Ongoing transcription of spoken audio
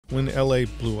when LA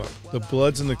blew up. The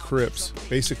Bloods and the Crips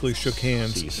basically shook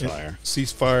hands.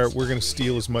 Ceasefire. We're going to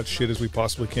steal as much shit as we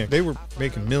possibly can. They were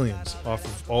making millions off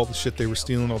of all the shit they were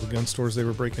stealing, all the gun stores they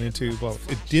were breaking into. Well,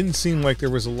 it didn't seem like there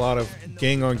was a lot of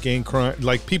gang on gang crime.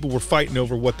 Like, people were fighting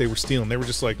over what they were stealing. They were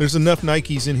just like, there's enough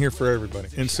Nikes in here for everybody.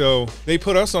 And so they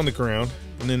put us on the ground,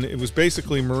 and then it was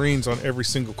basically Marines on every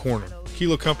single corner.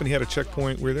 Kilo Company had a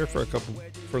checkpoint. We were there for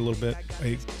a little bit.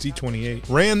 A Z-28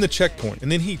 ran the checkpoint,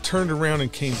 and then he turned around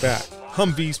and came back.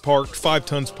 Humvees parked, 5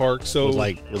 tons parked. So with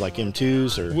like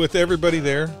M2s, or with everybody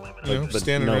there, but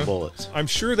standing no around. Bullets. I'm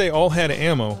sure they all had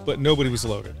ammo, but nobody was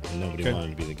loaded. Nobody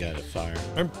wanted to be the guy to fire.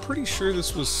 I'm pretty sure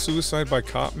this was suicide by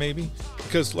cop, maybe,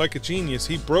 because like a genius,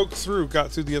 he broke through,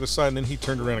 got through the other side, and then he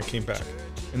turned around and came back,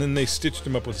 and then they stitched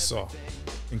him up with a saw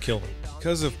and killed him.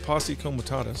 Because of Posse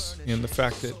Comitatus and the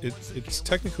fact that it's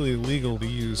technically illegal to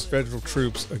use federal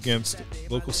troops against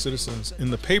local citizens,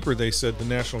 in the paper they said the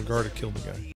National Guard had killed the guy.